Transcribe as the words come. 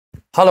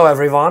Hello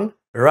everyone,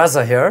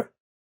 Reza here.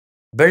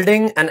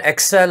 Building an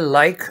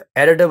Excel-like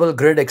editable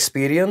grid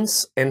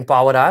experience in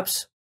Power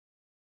Apps.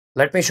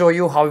 Let me show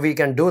you how we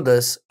can do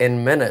this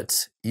in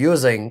minutes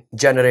using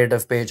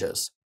Generative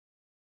Pages.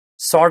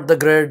 Sort the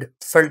grid,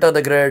 filter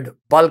the grid,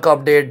 bulk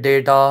update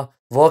data,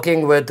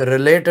 working with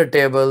related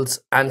tables,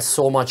 and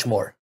so much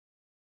more.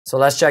 So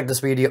let's check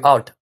this video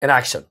out in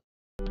action.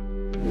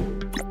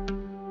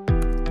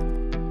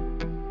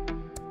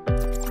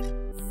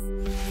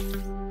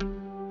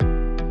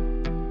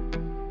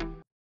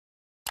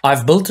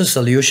 I've built a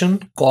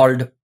solution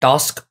called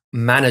Task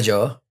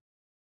Manager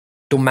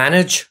to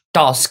manage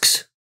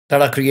tasks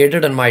that are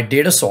created in my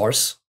data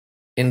source,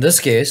 in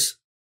this case,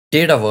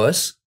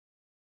 Dataverse.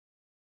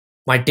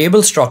 My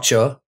table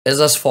structure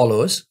is as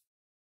follows.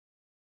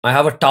 I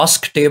have a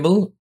task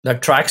table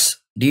that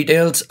tracks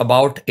details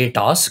about a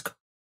task.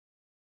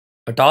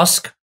 A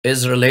task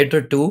is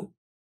related to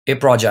a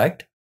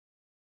project.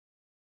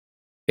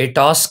 A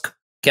task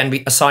can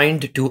be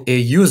assigned to a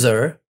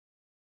user,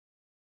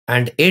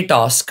 and a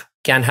task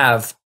can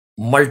have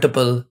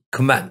multiple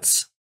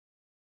comments.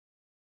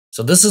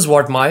 So this is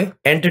what my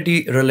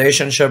entity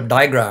relationship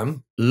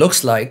diagram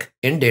looks like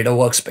in Data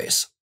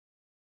Workspace.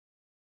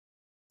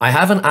 I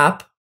have an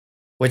app,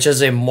 which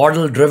is a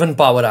model-driven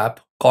Power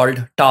App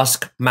called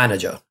Task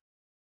Manager.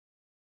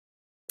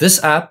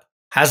 This app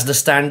has the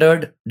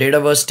standard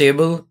Dataverse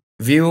table,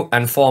 view,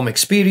 and form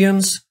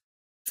experience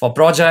for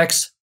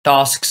projects,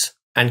 tasks,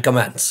 and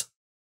comments.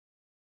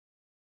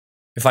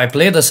 If I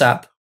play this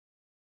app,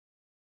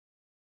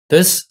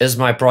 this is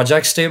my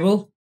projects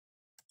table.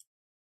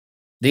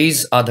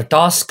 These are the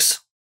tasks.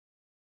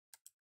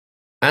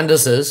 And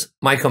this is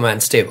my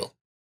comments table.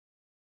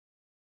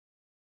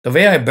 The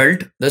way I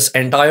built this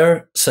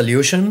entire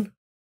solution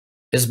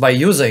is by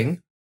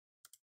using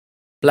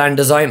Plan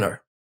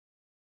Designer.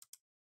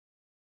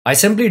 I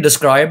simply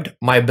described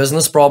my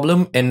business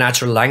problem in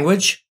natural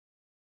language.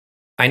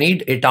 I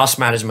need a task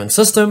management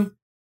system.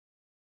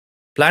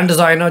 Plan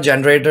Designer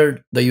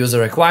generated the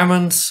user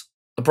requirements,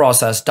 the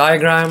process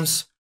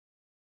diagrams,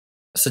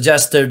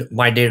 suggested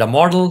my data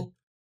model,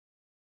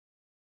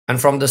 and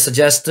from the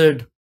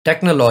suggested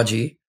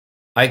technology,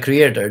 I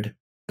created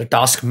the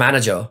Task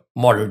Manager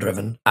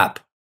model-driven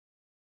app.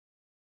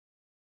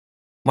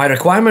 My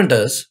requirement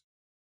is,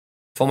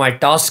 for my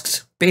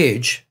tasks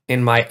page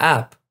in my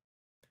app,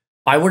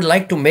 I would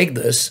like to make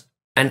this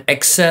an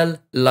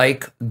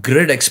Excel-like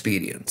grid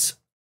experience.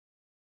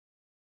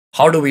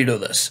 How do we do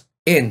this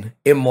in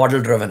a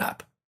model-driven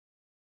app?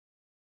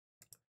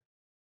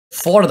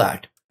 For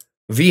that,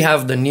 we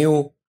have the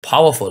new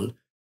powerful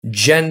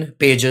Gen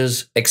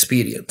Pages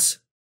experience.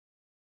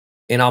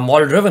 In our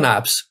model-driven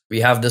apps, we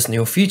have this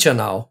new feature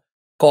now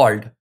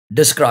called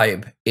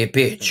Describe a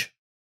Page.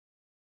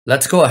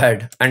 Let's go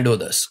ahead and do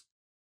this.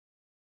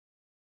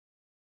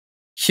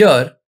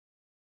 Here,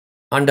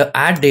 under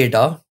Add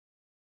Data,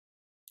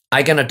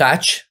 I can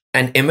attach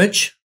an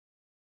image.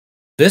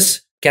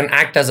 This can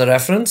act as a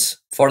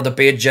reference for the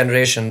page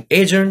generation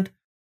agent,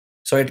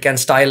 so it can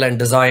style and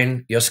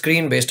design your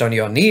screen based on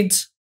your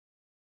needs.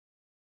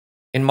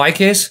 In my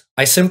case,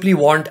 I simply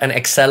want an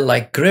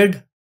Excel-like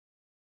grid.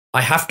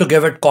 I have to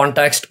give it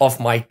context of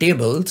my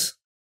tables.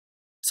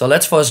 So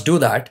let's first do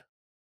that.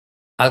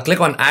 I'll click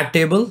on Add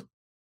Table,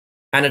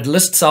 and it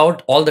lists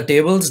out all the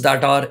tables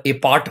that are a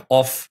part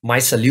of my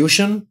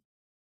solution.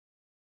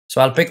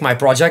 So I'll pick my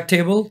project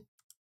table,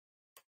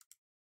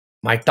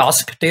 my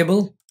task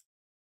table,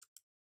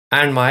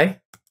 and my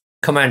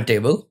command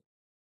table.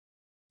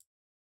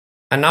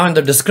 And now in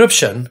the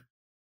description,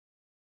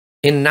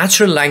 in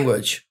natural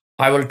language,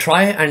 I will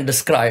try and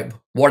describe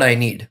what I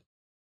need.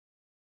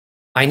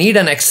 I need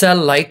an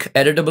Excel-like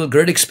editable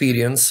grid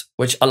experience,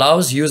 which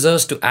allows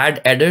users to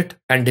add, edit,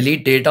 and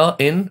delete data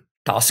in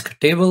task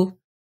table.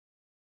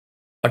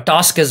 A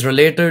task is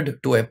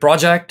related to a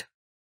project,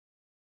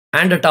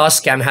 and a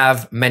task can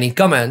have many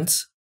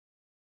comments.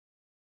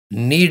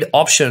 Need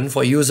option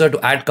for user to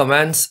add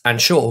comments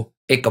and show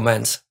a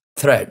comments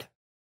thread.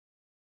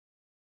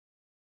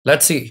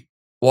 Let's see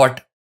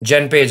what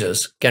Gen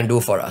Pages can do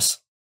for us.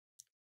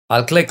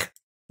 I'll click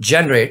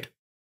Generate.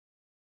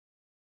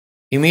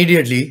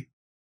 Immediately,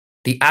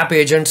 the app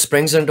agent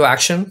springs into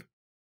action.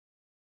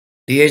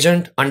 The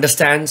agent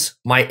understands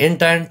my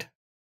intent,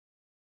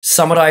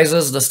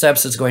 summarizes the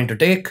steps it's going to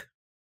take,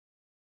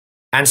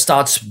 and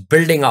starts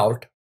building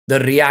out the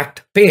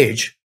React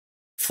page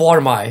for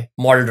my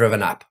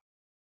model-driven app.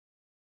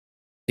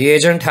 The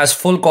agent has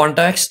full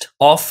context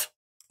of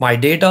my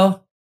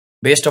data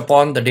based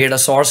upon the data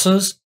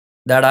sources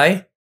that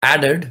I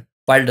added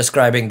while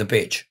describing the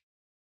page.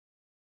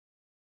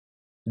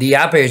 The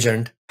app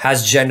agent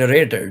has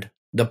generated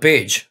the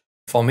page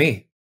for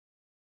me.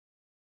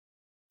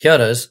 Here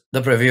is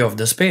the preview of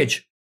this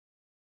page.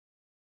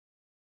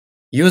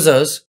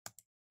 Users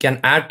can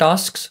add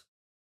tasks.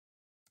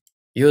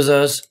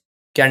 Users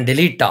can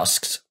delete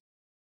tasks.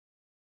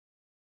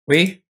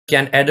 We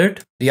can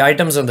edit the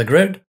items in the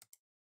grid.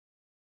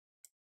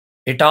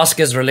 A task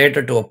is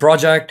related to a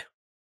project.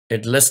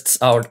 It lists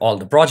out all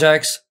the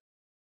projects.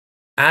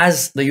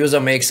 as the user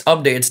makes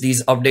updates,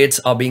 these updates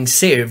are being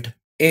saved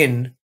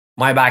in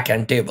my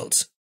backend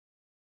tables.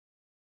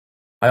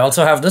 I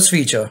also have this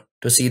feature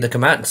to see the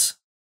commands.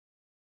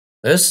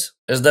 This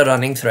is the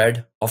running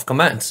thread of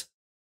commands.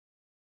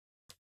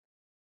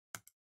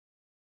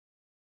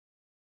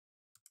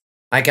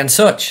 I can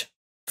search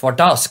for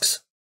tasks.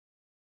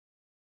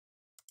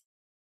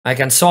 I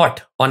can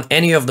sort on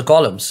any of the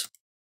columns.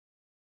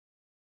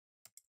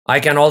 I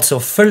can also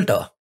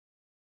filter.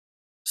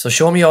 So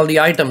show me all the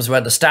items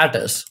where the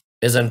status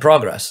is in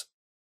progress.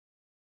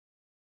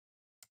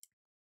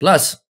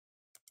 Plus,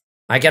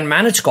 I can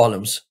manage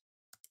columns.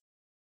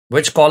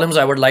 Which columns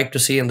I would like to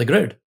see in the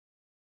grid.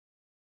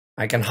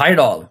 I can hide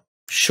all,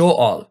 show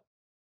all.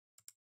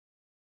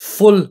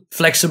 Full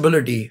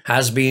flexibility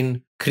has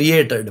been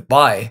created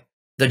by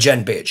the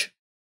Gen page.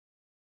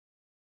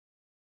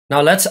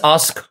 Now let's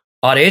ask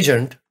our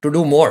agent to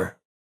do more.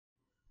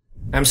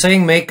 I'm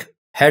saying make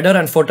header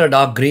and footer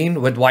dark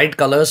green with white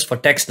colors for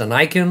text and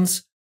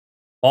icons.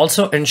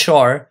 Also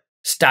ensure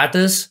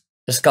status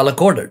is color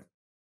coded.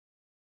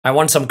 I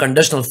want some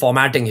conditional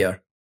formatting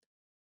here.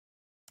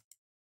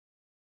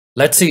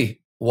 Let's see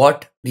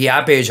what the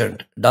app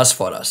agent does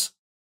for us.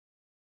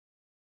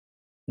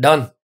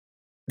 Done.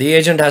 The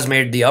agent has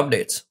made the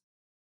updates.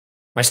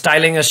 My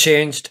styling has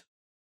changed.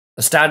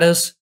 The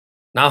status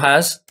now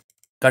has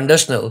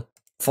conditional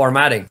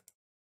formatting.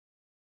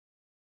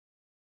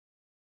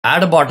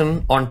 Add a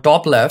button on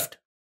top left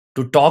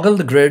to toggle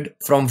the grid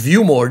from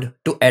view mode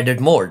to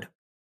edit mode.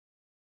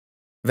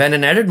 When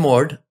in edit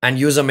mode and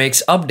user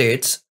makes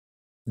updates,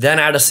 then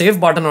add a save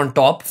button on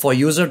top for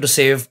user to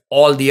save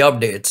all the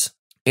updates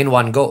in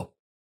one go.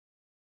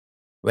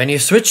 When you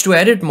switch to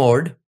edit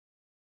mode,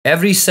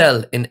 every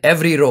cell in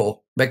every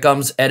row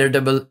becomes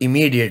editable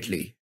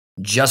immediately,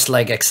 just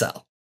like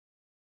Excel.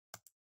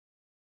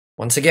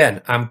 Once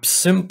again, I'm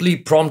simply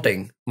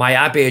prompting my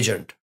app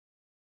agent,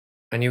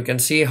 and you can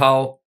see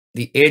how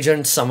the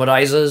agent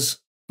summarizes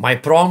my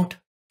prompt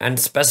and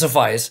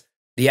specifies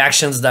the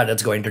actions that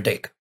it's going to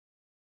take.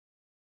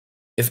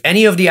 If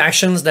any of the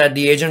actions that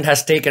the agent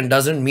has taken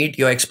doesn't meet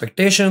your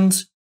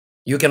expectations,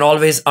 you can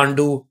always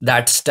undo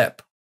that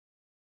step.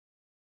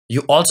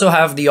 You also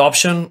have the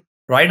option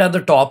right at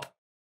the top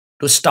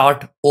to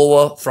start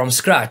over from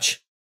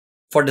scratch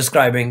for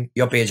describing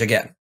your page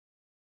again.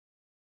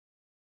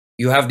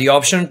 You have the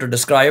option to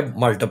describe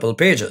multiple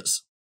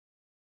pages.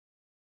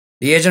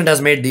 The agent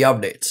has made the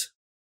updates.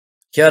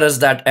 Here is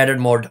that edit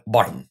mode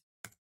button.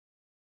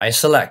 I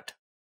select.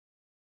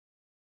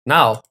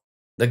 Now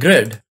the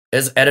grid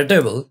is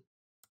editable.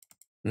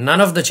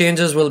 None of the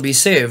changes will be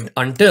saved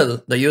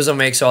until the user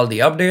makes all the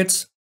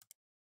updates.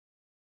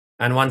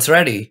 And once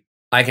ready,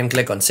 I can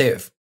click on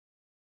save.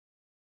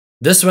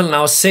 This will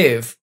now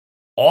save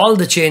all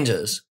the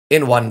changes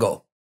in one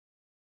go.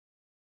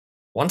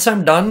 Once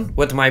I'm done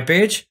with my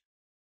page,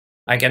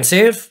 I can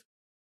save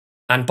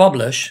and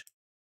publish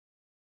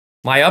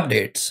my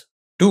updates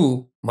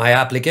to my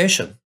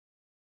application.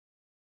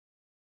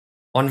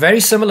 On very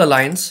similar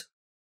lines,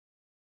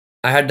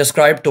 I had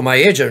described to my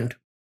agent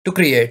to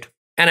create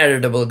an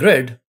editable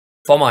grid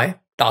for my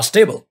task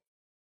table.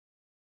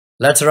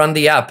 Let's run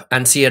the app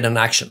and see it in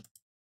action.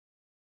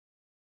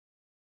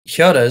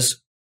 Here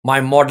is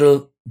my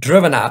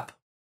model-driven app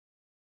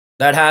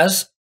that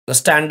has the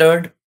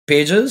standard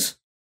pages,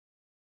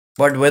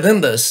 but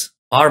within this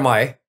are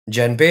my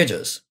Gen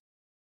pages.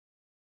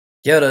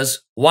 Here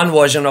is one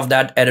version of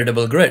that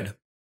editable grid.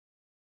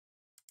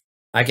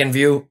 I can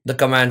view the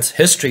commands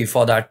history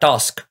for that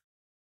task.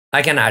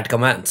 I can add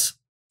commands.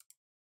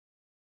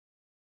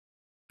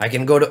 I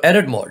can go to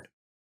edit mode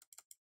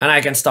and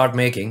I can start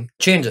making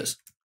changes.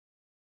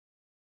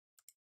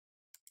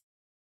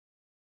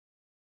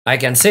 I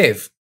can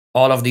save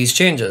all of these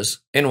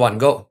changes in one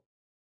go.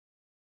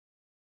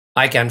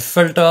 I can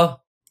filter.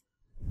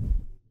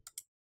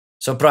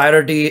 So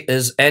priority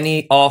is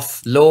any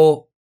of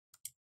low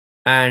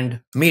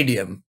and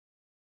medium.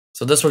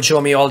 So this will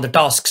show me all the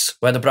tasks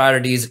where the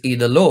priority is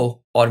either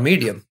low or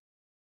medium.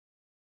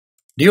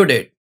 Due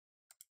date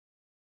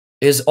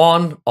is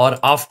on or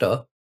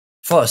after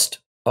 1st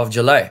of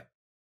July.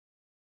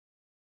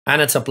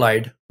 And it's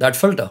applied that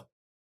filter.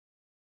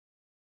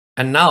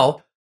 And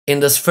now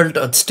in this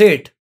filtered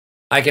state,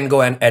 I can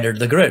go and edit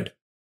the grid.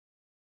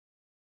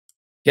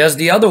 Here's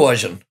the other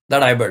version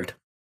that I built.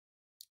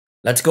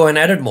 Let's go in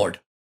edit mode.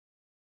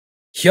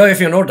 Here, if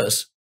you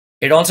notice,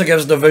 it also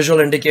gives the visual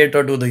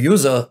indicator to the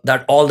user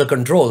that all the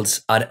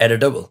controls are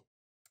editable.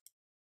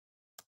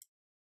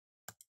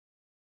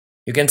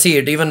 You can see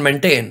it even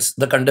maintains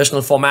the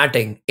conditional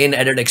formatting in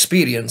edit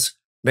experience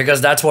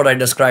because that's what I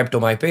described to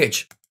my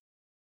page.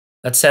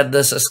 Let's set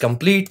this as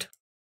complete.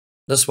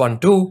 This one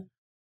too.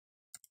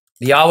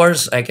 The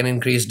hours I can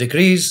increase,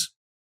 decrease.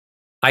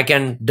 I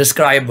can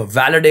describe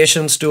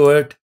validations to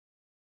it.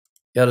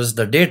 Here is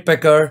the date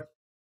picker.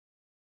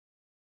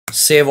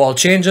 Save all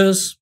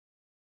changes.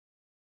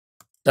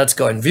 Let's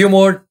go in view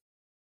mode.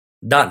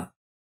 Done.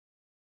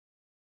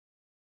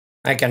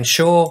 I can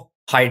show,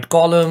 hide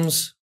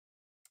columns,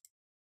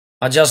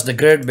 adjust the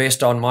grid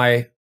based on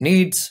my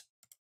needs.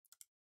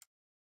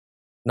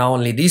 Now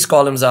only these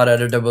columns are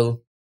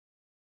editable.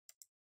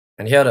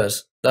 And here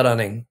is the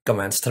running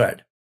commands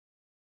thread.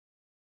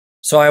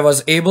 So I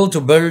was able to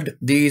build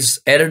these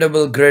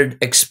editable grid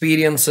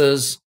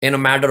experiences in a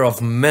matter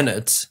of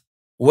minutes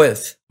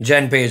with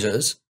Gen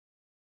Pages.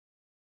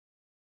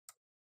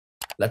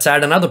 Let's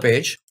add another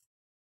page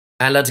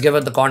and let's give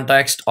it the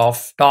context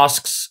of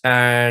tasks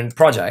and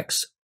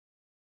projects.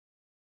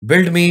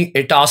 Build me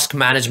a task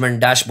management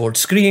dashboard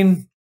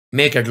screen,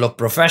 make it look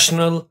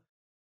professional.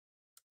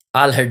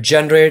 I'll hit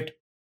generate.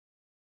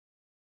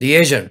 The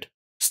agent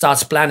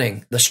starts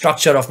planning the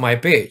structure of my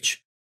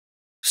page,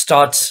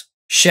 starts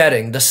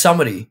sharing the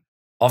summary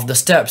of the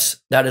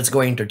steps that it's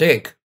going to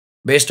take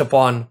based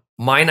upon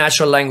my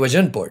natural language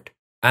input,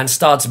 and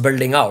starts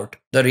building out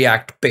the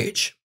React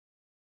page.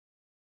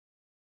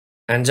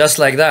 And just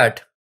like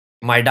that,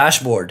 my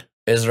dashboard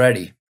is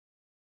ready.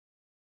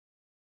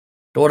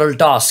 Total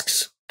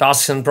tasks,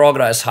 tasks in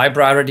progress, high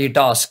priority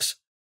tasks,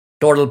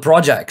 total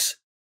projects.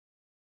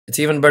 It's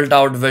even built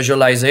out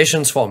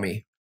visualizations for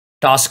me.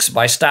 Tasks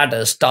by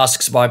status,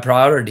 tasks by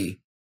priority.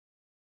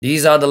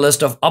 These are the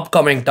list of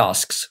upcoming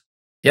tasks.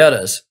 Here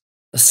is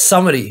the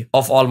summary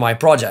of all my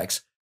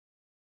projects.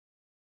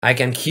 I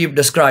can keep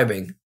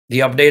describing the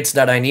updates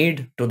that I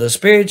need to this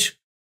page.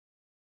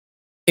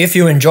 If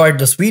you enjoyed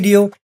this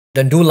video,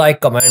 then do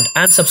like, comment,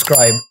 and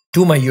subscribe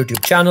to my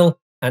YouTube channel.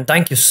 And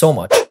thank you so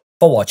much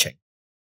for watching.